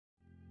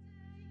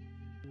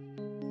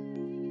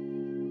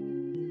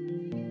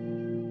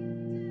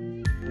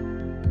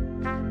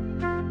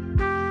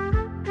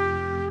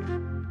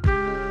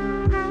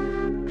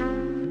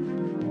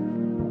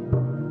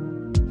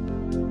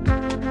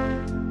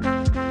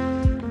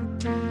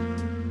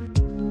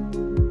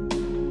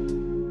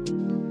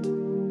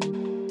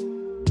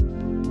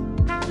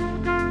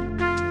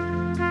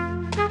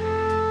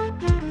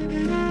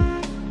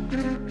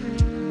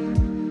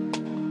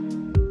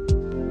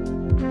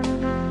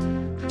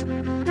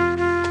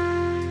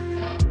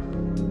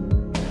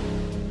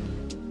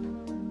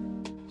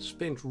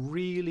Spent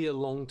really a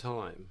long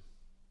time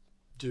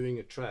doing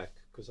a track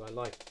because I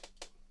like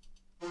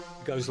it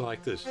goes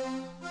like this.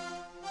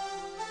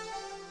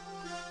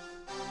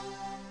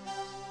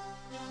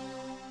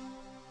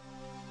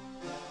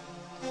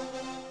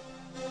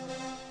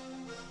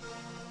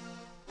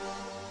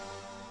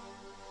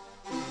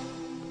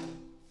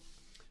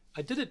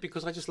 I did it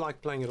because I just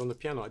liked playing it on the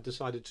piano. I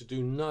decided to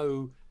do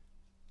no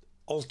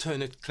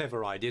alternate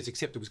clever ideas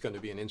except it was going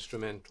to be an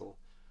instrumental.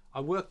 I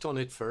worked on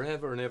it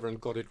forever and ever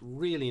and got it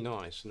really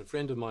nice. And a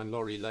friend of mine,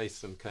 Laurie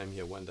Latham, came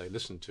here one day,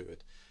 listened to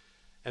it.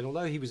 And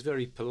although he was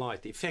very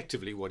polite,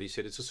 effectively what he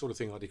said, it's the sort of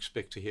thing I'd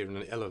expect to hear in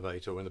an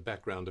elevator or in the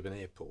background of an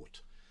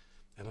airport.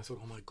 And I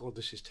thought, oh my God,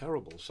 this is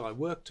terrible. So I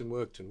worked and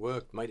worked and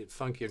worked, made it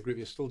funky and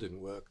groovy, it still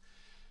didn't work.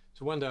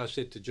 So one day I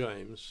said to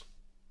James,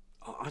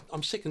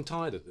 I'm sick and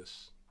tired of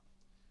this.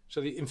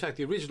 So in fact,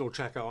 the original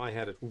track I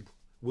had, it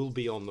will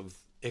be on the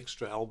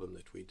extra album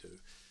that we do.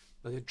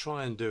 I said,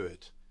 try and do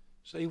it.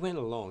 So he went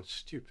along,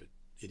 stupid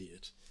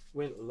idiot,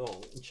 went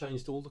along and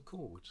changed all the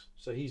chords.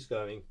 So he's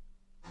going.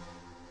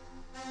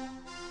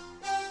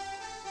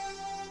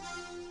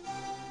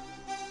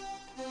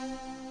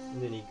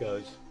 And then he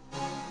goes.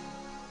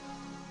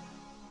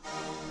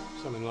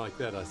 Something like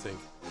that, I think.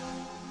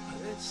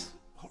 It's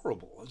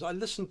horrible. As I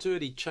listened to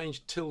it, he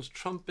changed Till's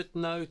trumpet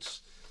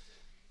notes.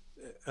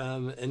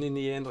 And in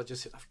the end, I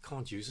just said, I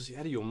can't use this. He's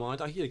out of your mind.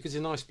 Because he's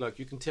a nice bloke.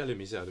 You can tell him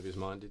he's out of his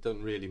mind. He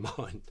doesn't really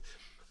mind.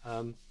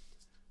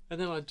 And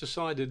then I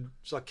decided,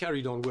 so I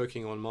carried on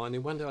working on mine,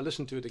 and one day I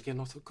listened to it again,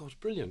 and I thought, God, it's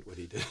brilliant what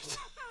he did.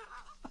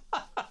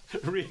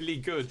 Really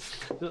good.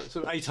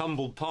 So 8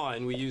 Humble Pie,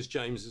 and we used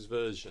James's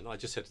version. I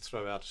just had to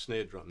throw out a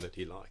snare drum that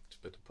he liked.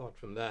 But apart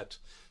from that,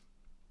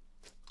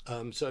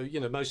 so, you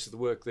know, most of the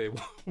work there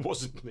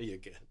wasn't me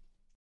again.